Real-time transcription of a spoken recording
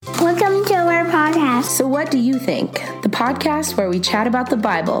Welcome to our podcast. So What Do You Think? The podcast where we chat about the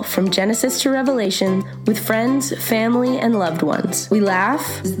Bible from Genesis to Revelation with friends, family, and loved ones. We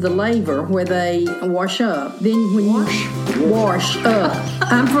laugh. The laver where they wash up. Then when you wash up.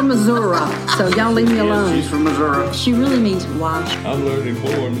 I'm from Missouri, so y'all leave me alone. She's from Missouri. She really means wash. I'm learning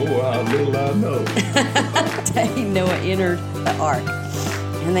more and more how little I know. Noah entered the ark,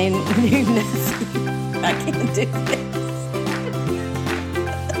 and they knew nothing. I can't do this.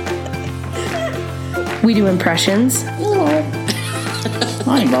 We do impressions. Hello.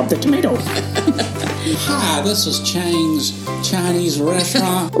 I'm Bob the Tomato. Hi, this is Chang's Chinese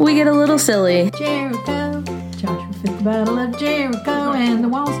restaurant. We get a little silly. Jericho. Joshua fought the battle of Jericho, and the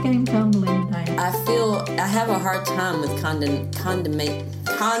walls came tumbling down. I have a hard time with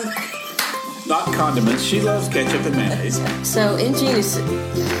Not condiments. She loves ketchup and mayonnaise. So in Genesis,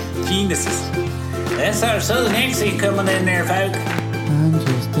 Genesis. That's our southern accent coming in there, folk. I'm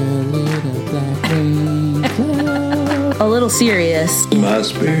just a little black rain cloud. A little serious. My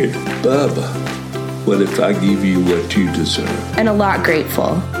spirit, Bubba, what if I give you what you deserve? And a lot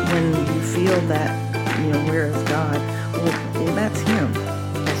grateful. When you feel that, where is God? Well, that's Him.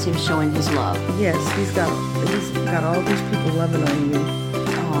 that's him showing his love. Yes, He's got all these people loving on you.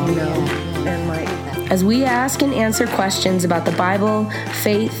 And like. As we ask and answer questions about the Bible,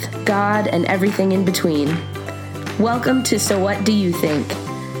 faith, God, and everything in between. Welcome to So What Do You Think?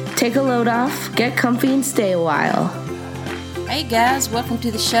 Take a load off, get comfy, and stay a while. Hey guys, welcome to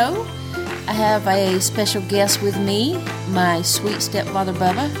the show. I have a special guest with me, my sweet stepfather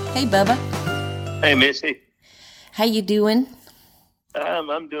Bubba. Hey Bubba. Hey Missy. How you doing?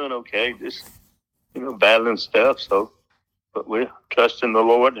 I'm doing okay. Just battling stuff. But we're trusting the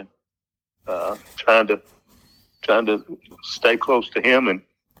Lord and trying to stay close to Him and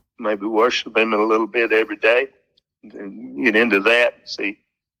maybe worship Him a little bit every day. And get into that and see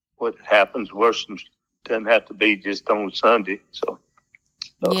what happens. Worship doesn't have to be just on Sunday. So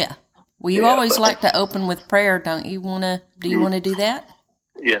Yeah. Well, you always like to open with prayer, don't you? Do you want to do that?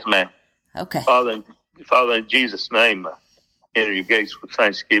 Yes, ma'am. Okay. Father, in Jesus' name, enter your gates with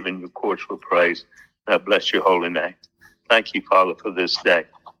thanksgiving, your courts with praise. And I bless your holy name. Thank you, Father, for this day.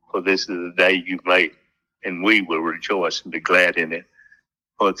 For this is the day you've made, and we will rejoice and be glad in it.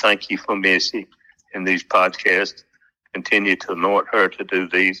 Lord, thank you for Missy and these podcasts. Continue to anoint her to do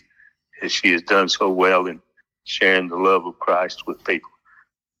these, as she has done so well in sharing the love of Christ with people.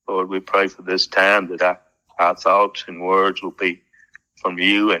 Lord, we pray for this time that our thoughts and words will be from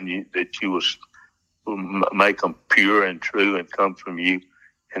you, and that you will make them pure and true and come from you,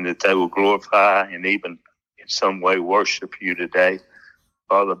 and that they will glorify and even in some way worship you today.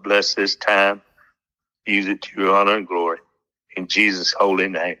 Father, bless this time. Use it to your honor and glory. In Jesus' holy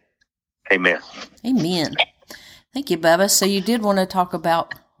name, amen. Amen. Thank you, Bubba. So you did want to talk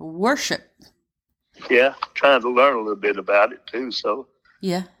about worship. Yeah, trying to learn a little bit about it too. So,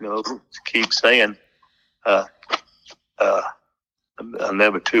 Yeah. Keep saying, I'm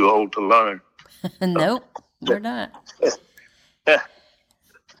never too old to learn. Nope, we're not.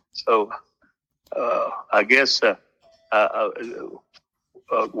 So, I guess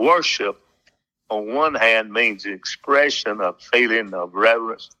worship, on one hand, means the expression of feeling of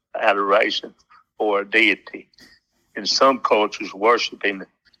reverence, adoration for a deity. In some cultures, worshiping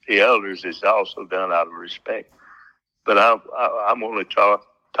the elders is also done out of respect. But I'm only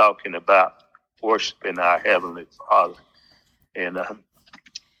talking about worshiping our Heavenly Father. And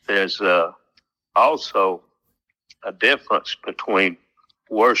there's also a difference between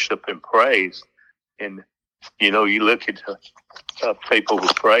worship and praise. And, you look at people who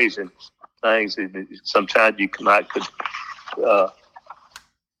praising things, and sometimes you might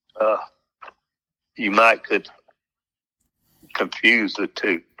could confuse the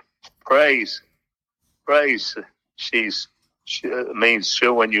two. Praise means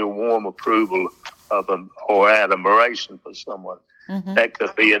showing your warm approval of them or admiration for someone. Mm-hmm. That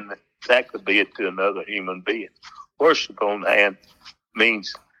could be it to another human being. Worship, on the hand,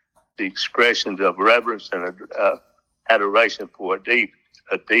 means the expressions of reverence and adoration for a deity.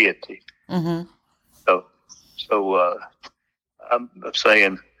 Mm-hmm. So I'm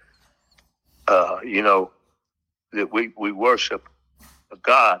saying, that we worship a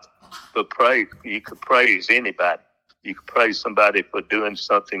God, but you could praise anybody. You could praise somebody for doing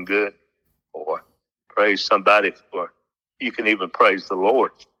something good, or praise somebody you can even praise the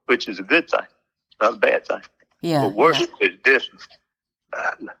Lord, which is a good thing, not a bad thing. Yeah. But worship is different.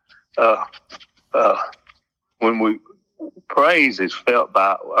 When praise is felt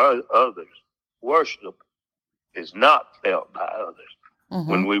by others, worship is not felt by others. Mm-hmm.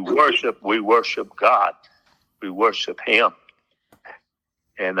 When we worship God. We worship Him.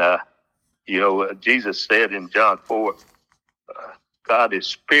 And Jesus said in John 4, God is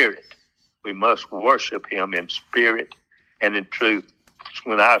spirit. We must worship him in spirit and in truth.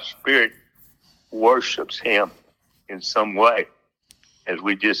 When our spirit worships him in some way, as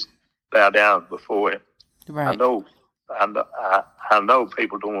we just bow down before him. Right. I know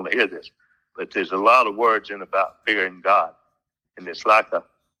people don't want to hear this, but there's a lot of words in about fearing God, and it's like a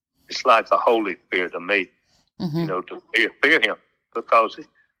holy fear to me. To fear him, because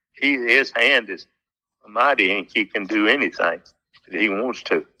his hand is mighty and he can do anything that he wants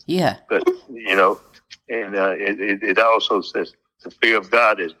to. Yeah. But and it also says the fear of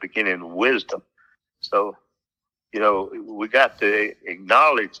God is beginning wisdom. So we got to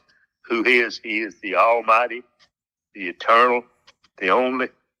acknowledge who he is. He is the Almighty, the eternal, the only,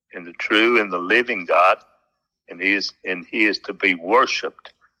 and the true and the living God, and he is to be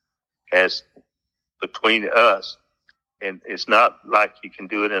worshipped as between us. And it's not like you can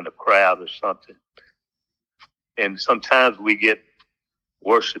do it in a crowd or something. And sometimes we get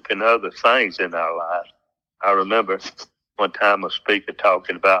worshiping other things in our lives. I remember one time a speaker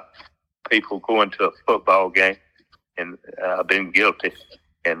talking about people going to a football game, and I've been guilty,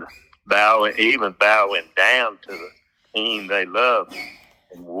 and even bowing down to the team they love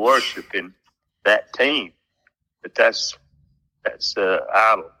and worshiping that team. But that's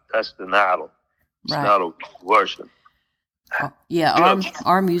idol. That's an idol. It's Right. not a worship. Yeah,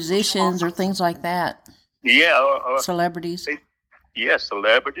 our musicians or things like that. Yeah, or Celebrities. yeah,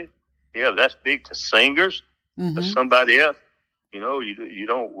 celebrity. Yeah, that's big to singers. Or somebody else. You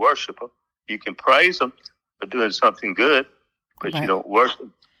don't worship them. You can praise them for doing something good, but Right. you don't worship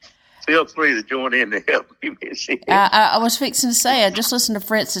them. Feel free to join in to help me. I was fixing to say, I just listened to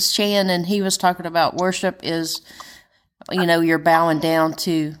Francis Chan, and he was talking about worship is, you're bowing down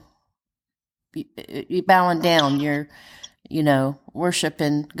to, you're bowing down, you're,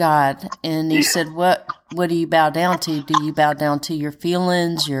 worshiping God. And he said, what do you bow down to? Do you bow down to your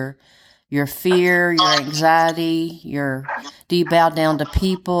feelings, your fear, your anxiety, do you bow down to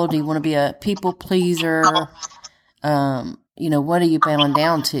people? Do you want to be a people pleaser? What are you bowing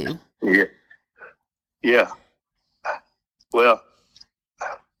down to? Yeah. Well,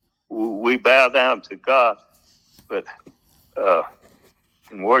 we bow down to God, but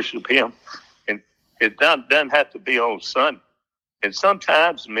and worship him. And it doesn't have to be on Sunday. And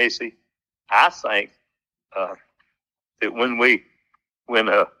sometimes, Missy, I think that when we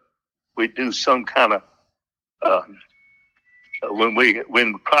do some kind of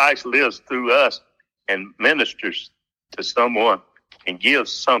when Christ lives through us and ministers to someone and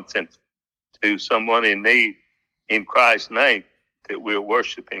gives something to someone in need in Christ's name, that we're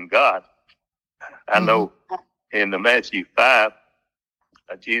worshiping God. I know in the Matthew 5,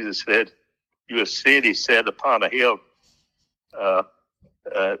 Jesus said, "You're a city set upon a hill,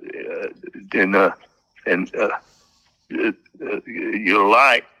 your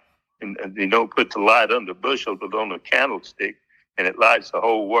light, and you don't put the light under a bushel, but on a candlestick, and it lights the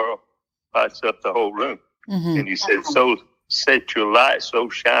whole world, lights up the whole room." And he said, "So set your light, so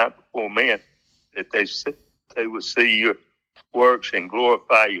shine before men, that they will see your works and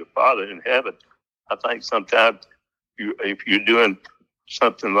glorify your Father in heaven." I think sometimes if you're doing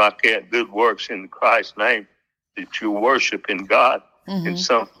something like that, good works in Christ's name, that you're worshiping God in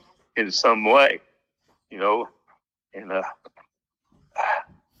some way, and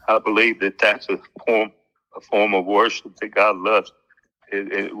I believe that that's a form of worship that God loves.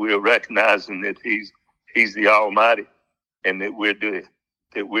 We're recognizing that He's the Almighty, and that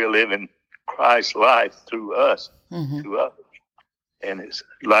we're living Christ's life through us, to others, and it's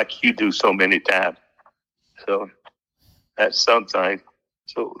like you do so many times. So that's something.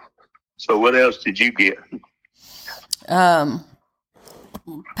 So what else did you get?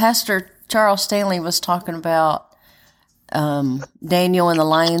 Pastor Charles Stanley was talking about Daniel in the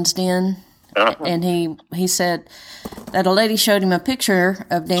lion's den. And he said that a lady showed him a picture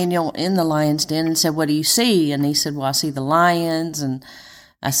of Daniel in the lion's den and said, "What do you see?" And he said, "Well, I see the lions, and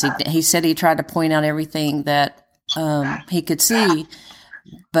I see." He said he tried to point out everything that he could see,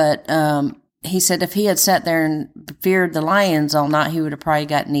 but he said if he had sat there and feared the lions all night, he would have probably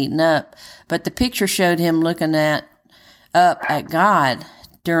gotten eaten up. But the picture showed him looking up at God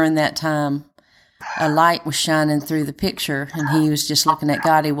during that time. A light was shining through the picture, and he was just looking at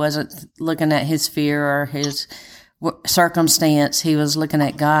God. He wasn't looking at his fear or his circumstance. He was looking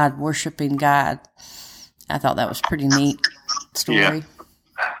at God, worshiping God. I thought that was pretty neat story.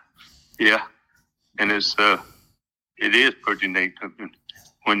 Yeah. And it is pretty neat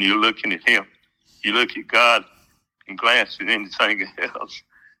when you're looking at him. You look at God and glance at anything else,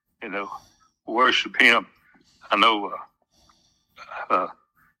 worship him. I know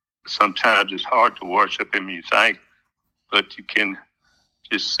sometimes it's hard to worship him, you think, but you can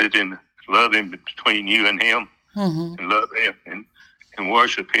just sit and love him between you and him, and love him and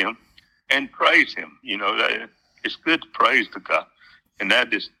worship him and praise him. You know, it's good to praise the God, and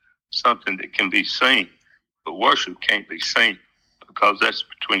that is something that can be seen, but worship can't be seen because that's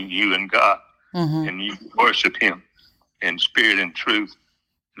between you and God, and you worship him in spirit and truth.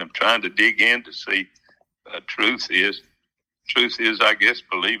 And I'm trying to dig in to see truth is, I guess,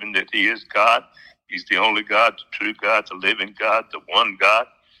 believing that he is God. He's the only God, the true God, the living God, the one God,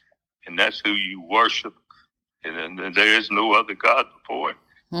 and that's who you worship. And there is no other God before it.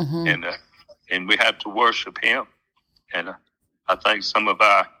 And we have to worship him. And I think some of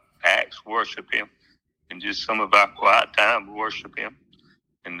our acts worship him, and just some of our quiet time worship him.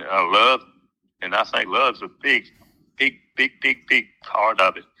 And love, and I think love's a big part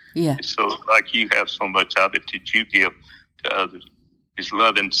of it. Yeah. So like you have so much of it that you give to others, is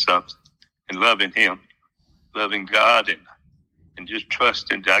loving something and loving him, loving God, and just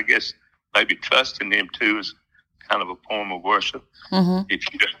trusting. I guess maybe trusting him too is kind of a form of worship. If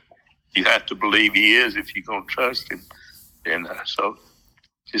you have to believe he is, if you're going to trust him. And so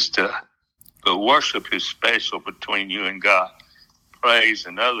just, but worship is special between you and God. Praise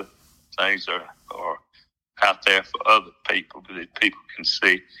and other things are out there for other people that people can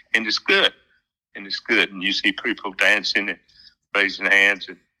see. And it's good. And it's good. And you see people dancing and raising hands,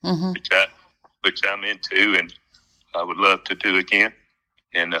 and which I'm into, and I would love to do again.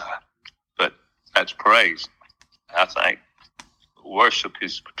 And but that's praise. I think worship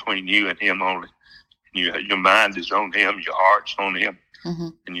is between you and him only. Your mind is on him, your heart's on him,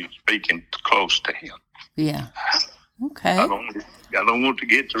 and you're speaking close to him. Yeah. Okay. I don't want to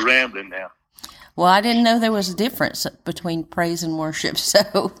get to rambling now. Well, I didn't know there was a difference between praise and worship,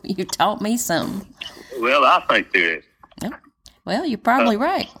 so you taught me something. Well, I think there is. Well, you're probably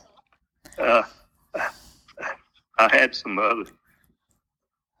right. I had some other.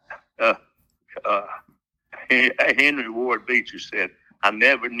 Henry Ward Beecher said, "I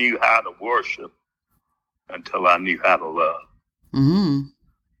never knew how to worship until I knew how to love."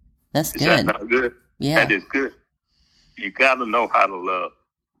 That's good. Is that not good? Yeah. That is good. You got to know how to love.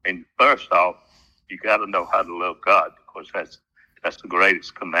 And first off, you got to know how to love God, because that's the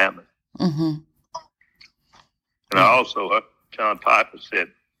greatest commandment. And I also, John Piper said,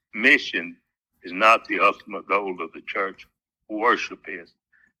 mission is not the ultimate goal of the church. Worship is.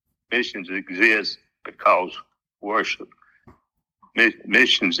 Missions exist because worship.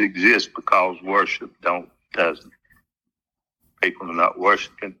 Missions exist because worship doesn't. People are not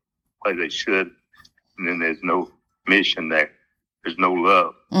worshiping the way they should, and then there's no mission there. There's no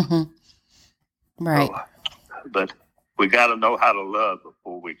love. Right. So, but we got to know how to love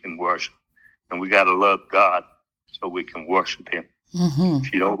before we can worship, and we got to love God so we can worship him.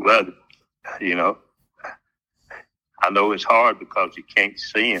 If you don't love him, you know, I know it's hard because you can't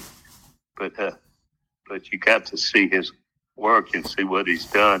see him, but you got to see his work and see what he's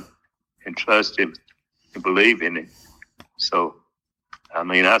done and trust him and believe in him. So, I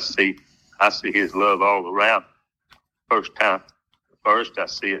mean, I see his love all around. First, I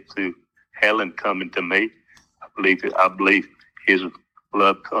see it through Helen coming to me. I believe his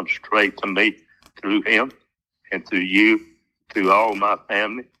love comes straight to me through him and through you, through all my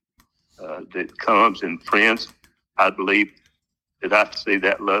family that comes, and friends. I believe that I see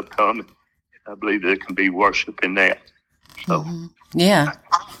that love coming. I believe there can be worship in that. So, yeah.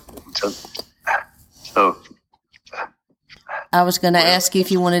 So I was going to ask you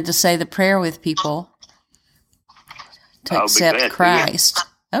if you wanted to say the prayer with people to accept Christ.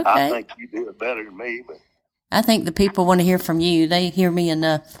 Okay. I think you do it better than me, but I think the people want to hear from you. They hear me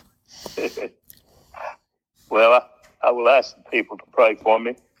enough. Well, I will ask the people to pray for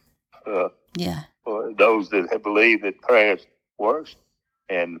me. Yeah. For those that have believed that prayer works,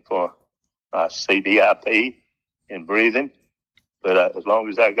 and for my CDIP and breathing. But as long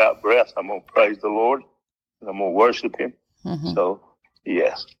as I got breath, I'm going to praise the Lord, and I'm going to worship him. So,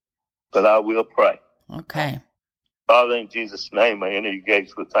 yes. But I will pray. Okay. Father, in Jesus' name, I enter your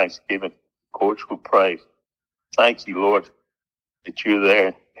gates with thanksgiving, courts with praise. Thank you, Lord, that you're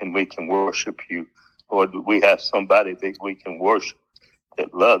there and we can worship you. Lord, we have somebody that we can worship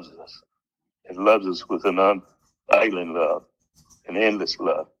that loves us. It loves us with an unfailing love, an endless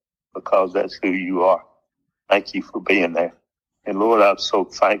love, because that's who you are. Thank you for being there. And Lord, I'm so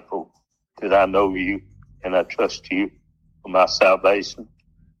thankful that I know you and I trust you for my salvation.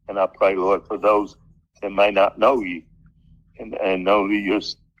 And I pray, Lord, for those that may not know you and know you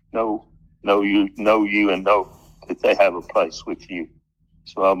and know that they have a place with you.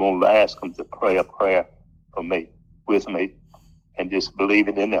 So I'm going to ask them to pray a prayer for me, with me. and just believe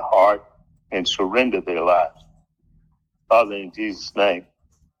it in their heart and surrender their lives. Father, in Jesus' name,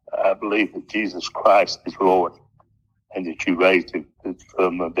 I believe that Jesus Christ is Lord and that you raised him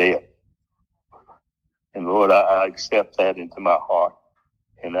from the dead. And Lord, I accept that into my heart.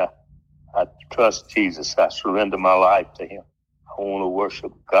 And I trust Jesus. I surrender my life to him. I want to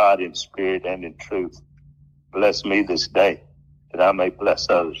worship God in spirit and in truth. Bless me this day that I may bless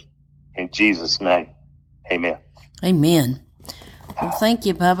others. In Jesus' name, amen. Amen. Well, thank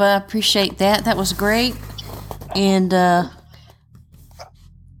you, Bubba. I appreciate that. That was great. And I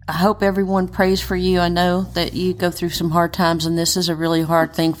hope everyone prays for you. I know that you go through some hard times, and this is a really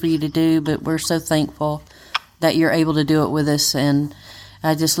hard thing for you to do, but we're so thankful that you're able to do it with us, and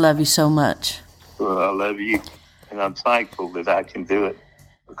I just love you so much. Well, I love you, and I'm thankful that I can do it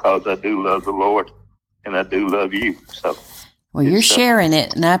because I do love the Lord, and I do love you. So, well, you're sharing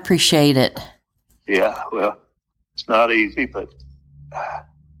it, and I appreciate it. Yeah, well, it's not easy, but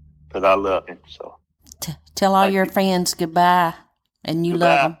I love him. So, tell all your fans goodbye, and you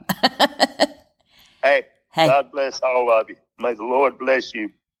love them. Hey, God bless all of you. May the Lord bless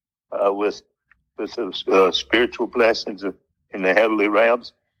you with spiritual blessings in the heavenly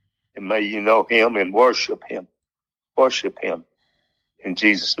realms, and may you know him and worship him. Worship him in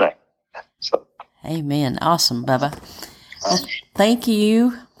Jesus' name. So, amen. Awesome, Bubba. Well, thank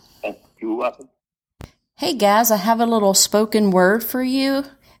you. You're welcome. Hey, guys, I have a little spoken word for you.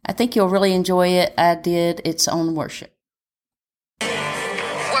 I think you'll really enjoy it. I did. It's on worship.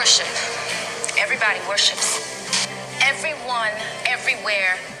 Worship. Everybody worships. Everyone,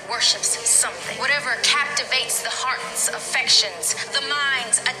 everywhere worships something. Whatever captivates the heart's affections, the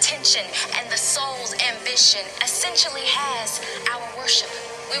mind's attention, and the soul's ambition essentially has our worship.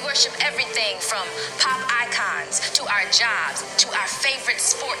 We worship everything from pop icons to our jobs to our favorite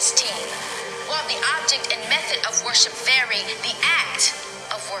sports team. While the object and method of worship vary, the act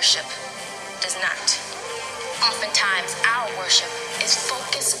of worship does not. Oftentimes, our worship is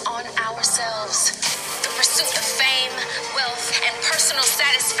focused on ourselves. The pursuit of fame, wealth, and personal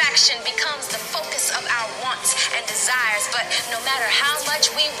satisfaction becomes the focus of our wants and desires. But no matter how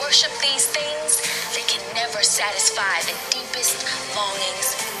much we worship these things, they can never satisfy the deepest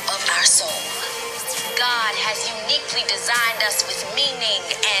longings of our soul. God has uniquely designed us with meaning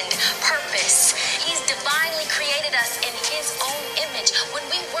and purpose. He's divinely created us in his own image. When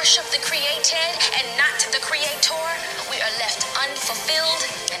we worship the created and not the creator, we are left unfulfilled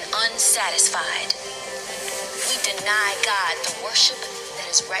and unsatisfied. We deny God the worship that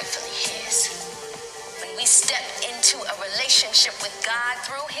is rightfully his. When we step into a relationship with God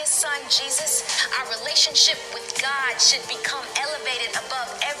through his son, Jesus, our relationship with God should become elevated above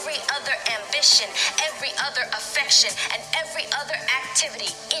every other ambition, every other affection, and every other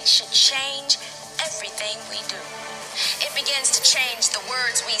activity. It should change everything we do. It begins to change the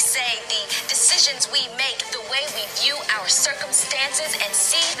words we say, the decisions we make, the way we view our circumstances and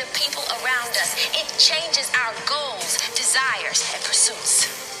see the people around us. It changes our goals, desires, and pursuits.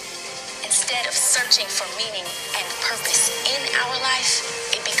 Instead of searching for meaning and purpose in our life,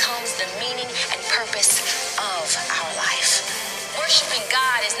 it becomes the meaning and purpose of our life. Worshiping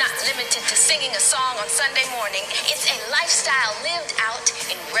God is not limited to singing a song on Sunday morning. It's a lifestyle lived out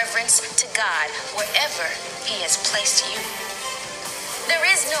in reverence to God wherever he has placed you. There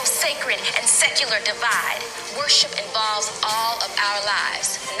is no sacred and secular divide. Worship involves all of our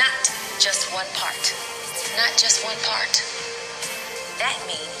lives, not just one part. Not just one part. That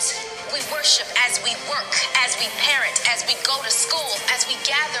means we worship as we work, as we parent, as we go to school, as we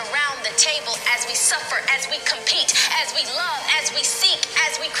gather round the table, as we suffer, as we compete, as we love, as we seek,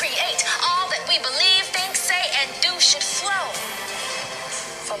 as we create. All that we believe, think, say, and do should flow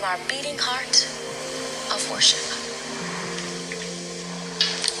from our beating heart of worship.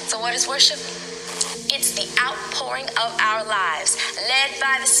 So what is worship? It's the outpouring of our lives, led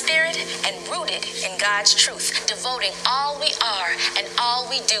by the Spirit and rooted in God's truth, devoting all we are and all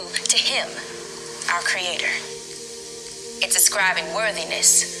we do to him, our Creator. It's ascribing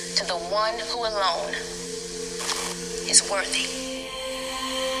worthiness to the one who alone is worthy.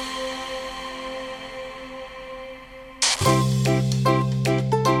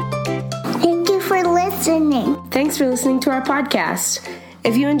 Thank you for listening. Thanks for listening to our podcast.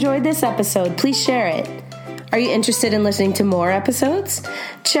 If you enjoyed this episode, please share it. Are you interested in listening to more episodes?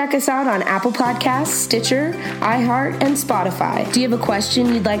 Check us out on Apple Podcasts, Stitcher, iHeart, and Spotify. Do you have a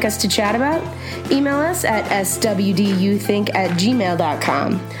question you'd like us to chat about? Email us at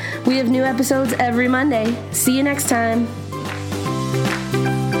swduthink@gmail.com. We have new episodes every Monday. See you next time.